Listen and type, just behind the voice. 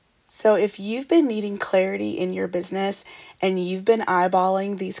So if you've been needing clarity in your business and you've been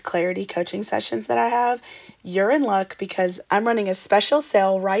eyeballing these clarity coaching sessions that I have, you're in luck because I'm running a special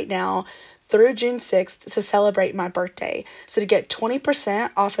sale right now through June 6th to celebrate my birthday. So to get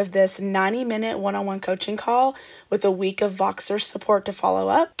 20% off of this 90-minute one-on-one coaching call with a week of Voxer support to follow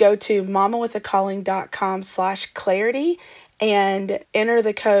up, go to mamawithacalling.com/clarity and enter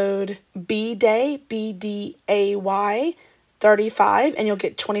the code BDAY, BDAY, 35, and you'll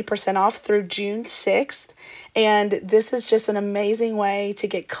get 20% off through June 6th. And this is just an amazing way to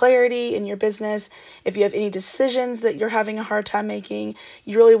get clarity in your business. If you have any decisions that you're having a hard time making,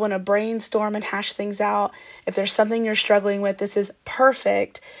 you really want to brainstorm and hash things out. If there's something you're struggling with, this is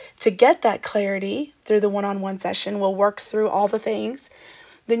perfect to get that clarity through the one-on-one session. We'll work through all the things.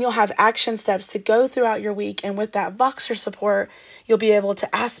 Then you'll have action steps to go throughout your week. And with that Voxer support, you'll be able to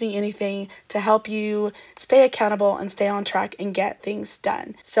ask me anything to help you stay accountable and stay on track and get things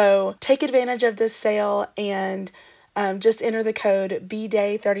done. So take advantage of this sale and just enter the code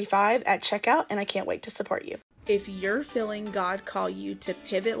BDAY35 at checkout, and I can't wait to support you. If you're feeling God call you to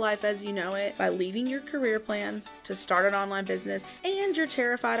pivot life as you know it by leaving your career plans to start an online business and you're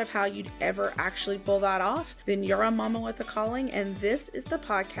terrified of how you'd ever actually pull that off, then you're a mama with a calling and this is the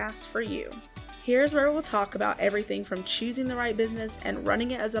podcast for you. Here's where we'll talk about everything from choosing the right business and running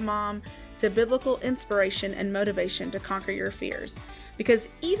it as a mom to biblical inspiration and motivation to conquer your fears. Because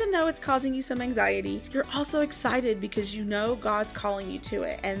even though it's causing you some anxiety, you're also excited because you know God's calling you to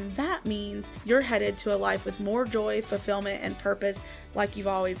it. And that means you're headed to a life with more joy, fulfillment, and purpose like you've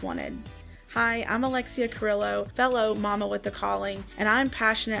always wanted. Hi, I'm Alexia Carrillo, fellow Mama with a Calling, and I'm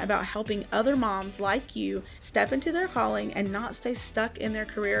passionate about helping other moms like you step into their calling and not stay stuck in their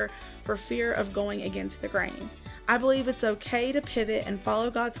career for fear of going against the grain. I believe it's okay to pivot and follow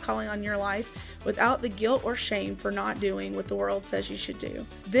God's calling on your life without the guilt or shame for not doing what the world says you should do.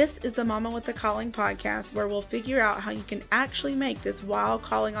 This is the Mama with a Calling podcast where we'll figure out how you can actually make this wild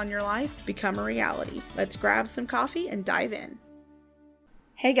calling on your life become a reality. Let's grab some coffee and dive in.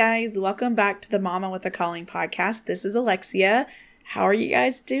 Hey guys, welcome back to the Mama with a Calling podcast. This is Alexia. How are you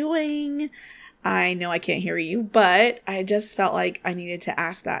guys doing? I know I can't hear you, but I just felt like I needed to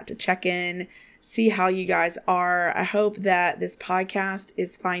ask that to check in, see how you guys are. I hope that this podcast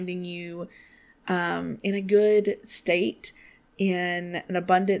is finding you in a good state, in an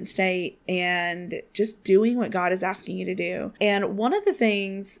abundant state, and just doing what God is asking you to do. And one of the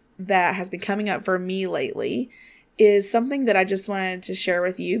things that has been coming up for me lately is something that I just wanted to share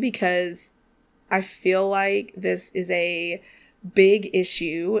with you because I feel like this is a big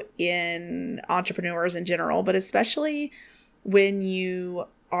issue in entrepreneurs in general, but especially when you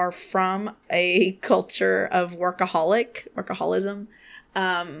are from a culture of workaholism,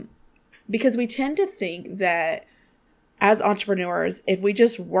 because we tend to think that as entrepreneurs, if we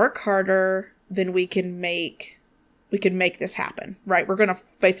just work harder, then we can make this happen, right? We're going to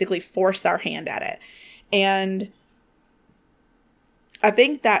basically force our hand at it. And I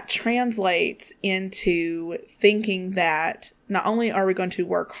think that translates into thinking that not only are we going to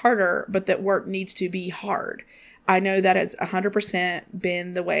work harder, but that work needs to be hard. I know that has 100%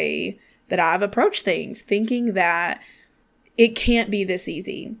 been the way that I've approached things, thinking that it can't be this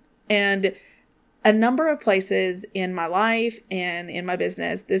easy. And a number of places in my life and in my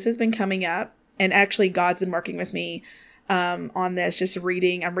business, this has been coming up. And actually, God's been working with me on this, just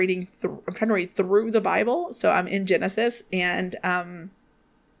reading. I'm trying to read through the Bible. So I'm in Genesis, and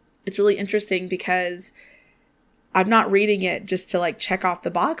it's really interesting because I'm not reading it just to like check off the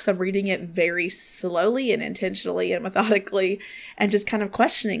box. I'm reading it very slowly and intentionally and methodically, and just kind of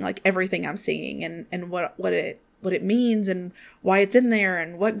questioning like everything I'm seeing and what it means and why it's in there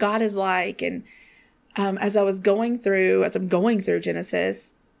and what God is like. And as I'm going through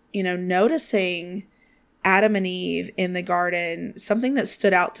Genesis, noticing Adam and Eve in the garden, something that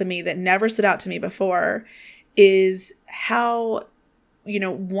stood out to me that never stood out to me before is how,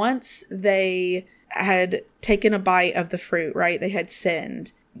 once they had taken a bite of the fruit, right? They had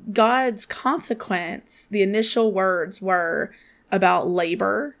sinned. God's consequence, the initial words were about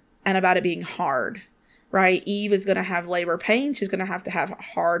labor and about it being hard, right? Eve is going to have labor pain. She's going to have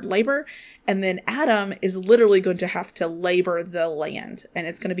hard labor. And then Adam is literally going to have to labor the land, and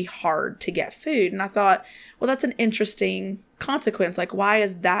it's going to be hard to get food. And I thought, well, that's an interesting consequence. Like, why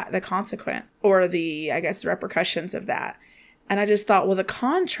is that the consequence or the, repercussions of that? And I just thought, well, the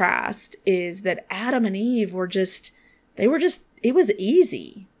contrast is that Adam and Eve it was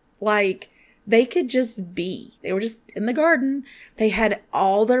easy. Like, they could just be. They were just in the garden. They had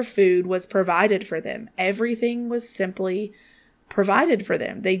all their food was provided for them. Everything was simply provided for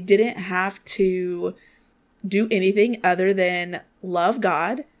them. They didn't have to do anything other than love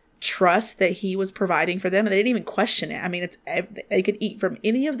God, trust that he was providing for them, and they didn't even question it. I mean, they could eat from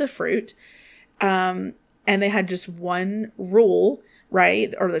any of the fruit. And they had just one rule,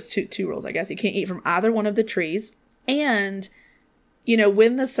 right? Or there's two rules, I guess. You can't eat from either one of the trees. And,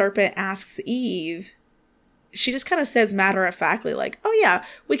 when the serpent asks Eve, she just kind of says matter-of-factly, like, oh yeah,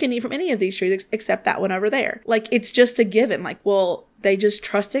 we can eat from any of these trees except that one over there. Like, it's just a given. Like, well, they just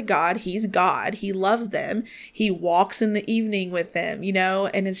trusted God. He's God. He loves them. He walks in the evening with them,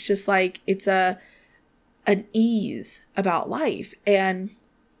 and it's just like, it's an ease about life. And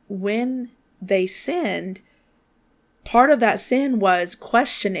when they sinned, part of that sin was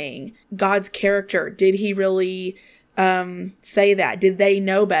questioning God's character. Did he really say that? Did they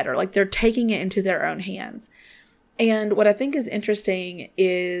know better? Like, they're taking it into their own hands. And what I think is interesting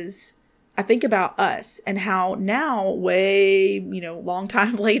is I think about us and how now, way, long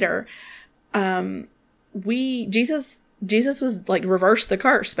time later, Jesus was like reversed the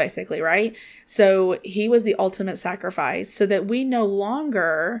curse, basically, right? So he was the ultimate sacrifice so that we no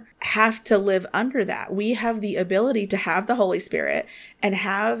longer have to live under that. We have the ability to have the Holy Spirit and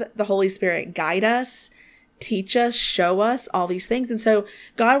have the Holy Spirit guide us, teach us, show us all these things. And so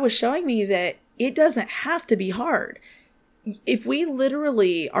God was showing me that it doesn't have to be hard. If we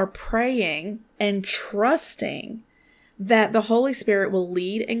literally are praying and trusting that the Holy Spirit will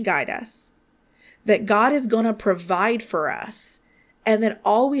lead and guide us, that God is going to provide for us, and that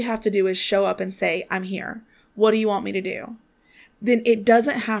all we have to do is show up and say, I'm here. What do you want me to do? Then it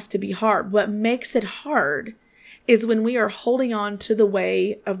doesn't have to be hard. What makes it hard is when we are holding on to the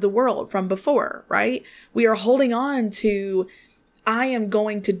way of the world from before, right? We are holding on to, I am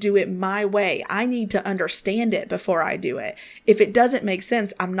going to do it my way. I need to understand it before I do it. If it doesn't make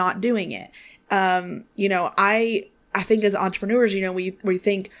sense, I'm not doing it. I think as entrepreneurs, we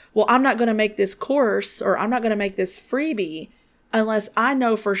think, well, I'm not going to make this course or I'm not going to make this freebie unless I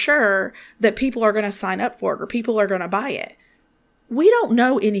know for sure that people are going to sign up for it or people are going to buy it. We don't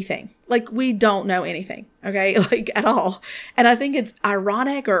know anything. Like, we don't know anything, okay? Like, at all. And I think it's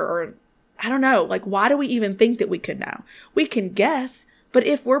ironic or I don't know, like, why do we even think that we could know? We can guess, but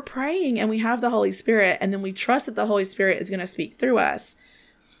if we're praying and we have the Holy Spirit and then we trust that the Holy Spirit is going to speak through us,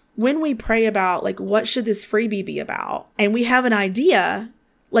 when we pray about, like, what should this freebie be about? And we have an idea,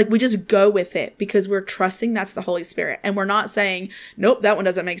 like, we just go with it because we're trusting that's the Holy Spirit. And we're not saying, nope, that one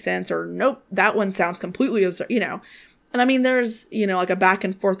doesn't make sense, or nope, that one sounds completely absurd, And I mean, there's, like a back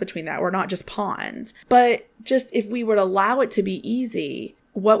and forth between that. We're not just pawns. But just if we were to allow it to be easy,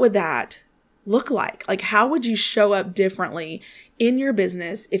 what would that look like? Like, how would you show up differently in your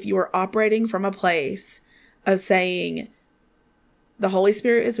business if you were operating from a place of saying, the Holy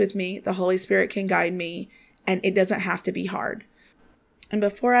Spirit is with me, the Holy Spirit can guide me, and it doesn't have to be hard. And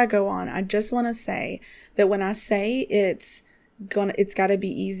before I go on, I just want to say that when I say it's got to be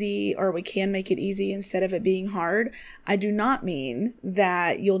easy, or we can make it easy instead of it being hard, I do not mean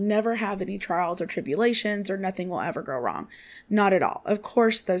that you'll never have any trials or tribulations or nothing will ever go wrong. Not at all. Of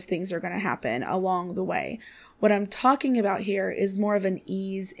course, those things are going to happen along the way. What I'm talking about here is more of an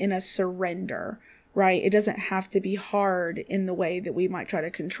ease in a surrender, right? It doesn't have to be hard in the way that we might try to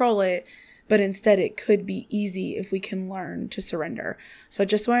control it, but instead it could be easy if we can learn to surrender. So I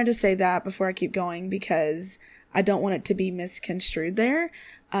just wanted to say that before I keep going, because I don't want it to be misconstrued there,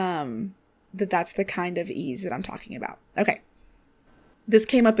 that's the kind of ease that I'm talking about. Okay. This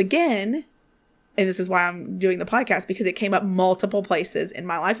came up again, and this is why I'm doing the podcast, because it came up multiple places in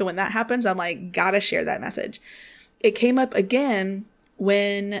my life. And when that happens, I'm like, gotta share that message. It came up again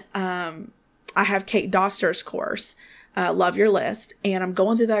when I have Kate Doster's course, Love Your List. And I'm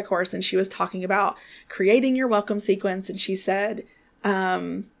going through that course, and she was talking about creating your welcome sequence. And she said,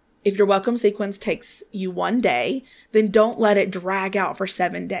 if your welcome sequence takes you 1 day, then don't let it drag out for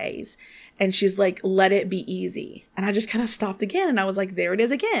 7 days. And she's like, let it be easy. And I just kind of stopped again. And I was like, there it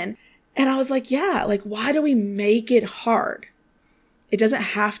is again. And I was like, yeah, like, why do we make it hard? It doesn't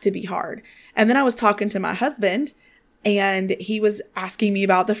have to be hard. And then I was talking to my husband, and he was asking me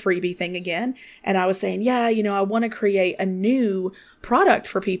about the freebie thing again. And I was saying, yeah, I want to create a new product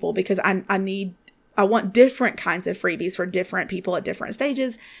for people because I want different kinds of freebies for different people at different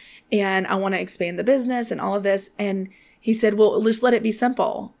stages. And I want to expand the business and all of this. And he said, well, just let it be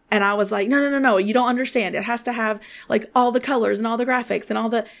simple. And I was like, no, you don't understand. It has to have like all the colors and all the graphics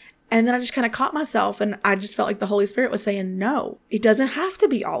and and then I just kind of caught myself, and I just felt like the Holy Spirit was saying, no, it doesn't have to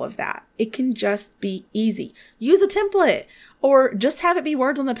be all of that. It can just be easy. Use a template or just have it be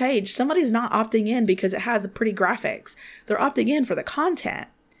words on the page. Somebody's not opting in because it has pretty graphics. They're opting in for the content.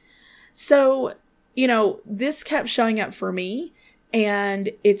 So, this kept showing up for me,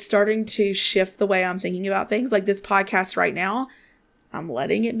 and it's starting to shift the way I'm thinking about things. Like this podcast right now, I'm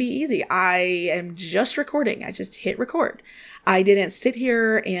letting it be easy. I am just recording. I just hit record. I didn't sit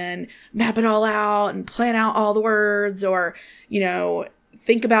here and map it all out and plan out all the words or,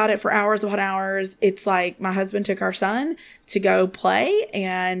 think about it for hours upon hours. It's like my husband took our son to go play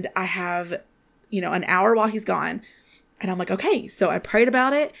and I have, an hour while he's gone. And I'm like, okay, so I prayed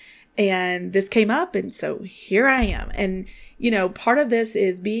about it and this came up. And so here I am. And, part of this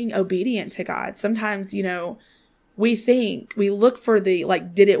is being obedient to God. Sometimes, we look for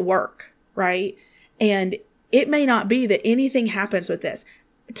did it work? Right. And it may not be that anything happens with this.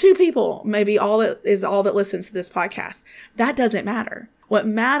 2 people, maybe all that listens to this podcast. That doesn't matter. What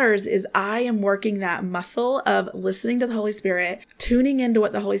matters is I am working that muscle of listening to the Holy Spirit, tuning into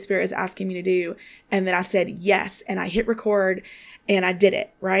what the Holy Spirit is asking me to do. And then I said yes, and I hit record and I did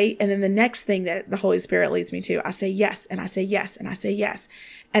it, right? And then the next thing that the Holy Spirit leads me to, I say yes, and I say yes, and I say yes.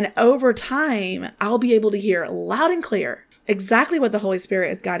 And over time, I'll be able to hear loud and clear exactly what the Holy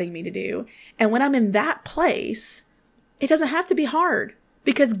Spirit is guiding me to do. And when I'm in that place, it doesn't have to be hard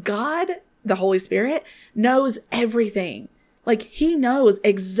because God, the Holy Spirit, knows everything. Like he knows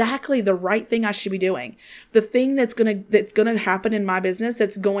exactly the right thing I should be doing. The thing that's going to happen in my business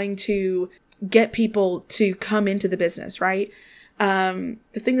that's going to get people to come into the business, right? The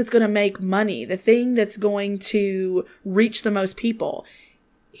thing that's going to make money, the thing that's going to reach the most people.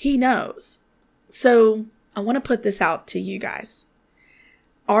 He knows. So I want to put this out to you guys.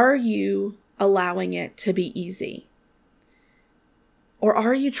 Are you allowing it to be easy? Or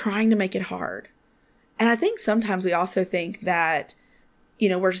are you trying to make it hard? And I think sometimes we also think that,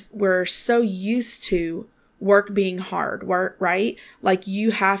 we're so used to work being hard, right? Like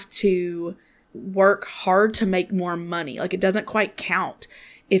you have to work hard to make more money. Like it doesn't quite count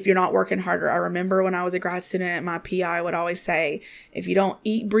if you're not working harder. I remember when I was a grad student, my PI would always say, if you don't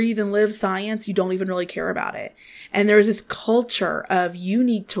eat, breathe, and live science, you don't even really care about it. And there's this culture of you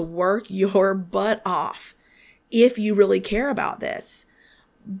need to work your butt off if you really care about this.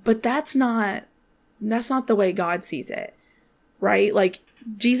 But that's not the way God sees it, right? Like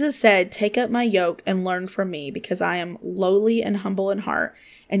Jesus said, take up my yoke and learn from me because I am lowly and humble in heart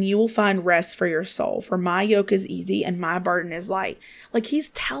and you will find rest for your soul. For my yoke is easy and my burden is light. Like he's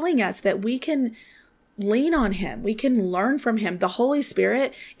telling us that we can lean on him. We can learn from him. The Holy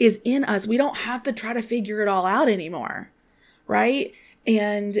Spirit is in us. We don't have to try to figure it all out anymore, right?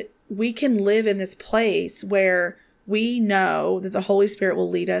 And we can live in this place where we know that the Holy Spirit will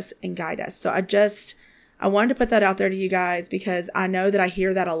lead us and guide us. So I wanted to put that out there to you guys because I know that I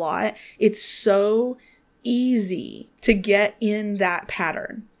hear that a lot. It's so easy to get in that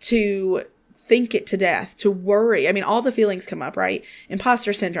pattern, to think it to death, to worry. I mean, all the feelings come up, right?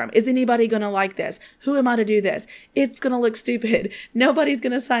 Imposter syndrome. Is anybody going to like this? Who am I to do this? It's going to look stupid. Nobody's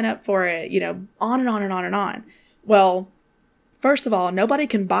going to sign up for it, on and on and on and on. Well, first of all, nobody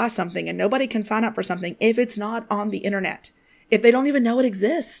can buy something and nobody can sign up for something if it's not on the internet, if they don't even know it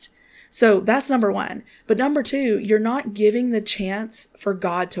exists. So that's number 1. But number 2, you're not giving the chance for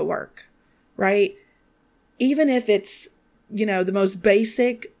God to work, right? Even if it's, the most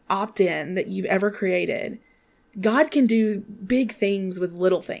basic opt-in that you've ever created, God can do big things with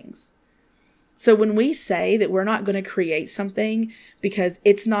little things. So when we say that we're not going to create something because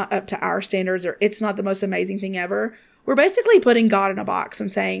it's not up to our standards or it's not the most amazing thing ever, we're basically putting God in a box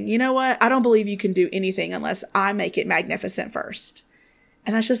and saying, you know what? I don't believe you can do anything unless I make it magnificent first.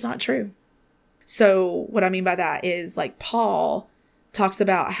 And that's just not true. So what I mean by that is like Paul talks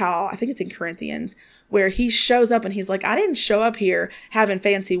about how, I think it's in Corinthians, where he shows up and he's like, I didn't show up here having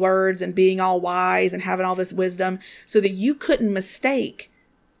fancy words and being all wise and having all this wisdom so that you couldn't mistake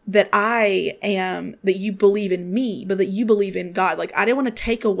that that you believe in me, but that you believe in God. Like I didn't want to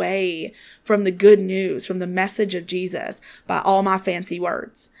take away from the good news, from the message of Jesus by all my fancy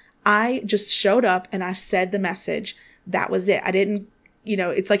words. I just showed up and I said the message. That was it. I didn't,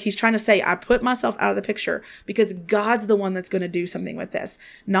 it's like he's trying to say, I put myself out of the picture because God's the one that's going to do something with this,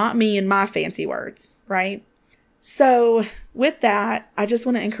 not me and my fancy words, right? So with that, I just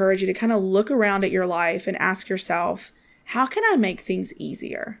want to encourage you to kind of look around at your life and ask yourself, how can I make things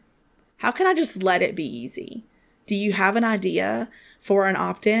easier? How can I just let it be easy? Do you have an idea for an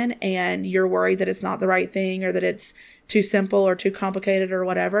opt-in and you're worried that it's not the right thing or that it's too simple or too complicated or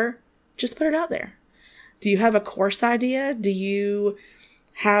whatever? Just put it out there. Do you have a course idea? Do you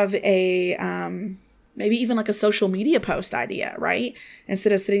have a, maybe even like a social media post idea, right?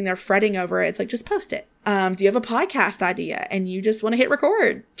 Instead of sitting there fretting over it, it's like, just post it. Do you have a podcast idea and you just want to hit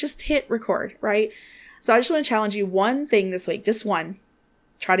record? Just hit record, right? So I just want to challenge you one thing this week, just one.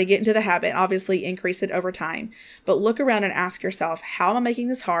 Try to get into the habit, obviously increase it over time, but look around and ask yourself, how am I making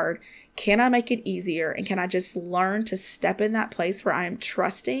this hard? Can I make it easier? And can I just learn to step in that place where I am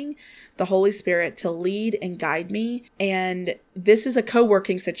trusting the Holy Spirit to lead and guide me? And this is a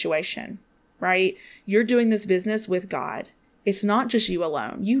co-working situation, right? You're doing this business with God. It's not just you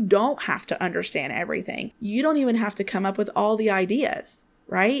alone. You don't have to understand everything. You don't even have to come up with all the ideas,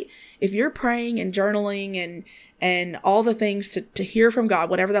 right? If you're praying and journaling and all the things to hear from God,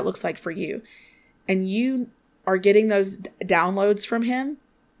 whatever that looks like for you, and you are getting those downloads from him,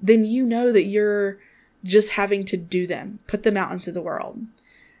 then you know that you're just having to do them, put them out into the world.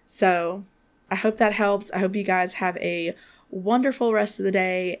 So I hope that helps. I hope you guys have a wonderful rest of the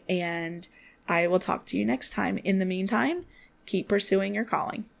day, and I will talk to you next time. In the meantime, keep pursuing your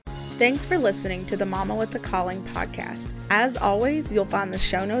calling. Thanks for listening to the Mama with a Calling podcast. As always, you'll find the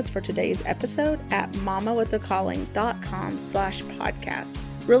show notes for today's episode at mamawithacalling.com/podcast.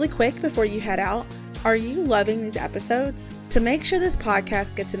 Really quick before you head out, are you loving these episodes? To make sure this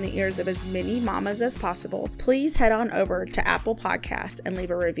podcast gets in the ears of as many mamas as possible, please head on over to Apple Podcasts and leave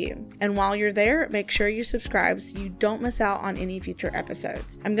a review. And while you're there, make sure you subscribe so you don't miss out on any future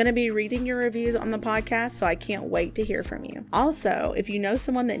episodes. I'm going to be reading your reviews on the podcast, so I can't wait to hear from you. Also, if you know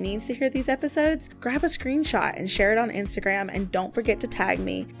someone that needs to hear these episodes, grab a screenshot and share it on Instagram, and don't forget to tag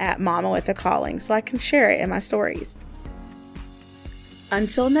me at Mama with a Calling so I can share it in my stories.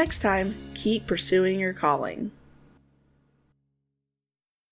 Until next time, keep pursuing your calling.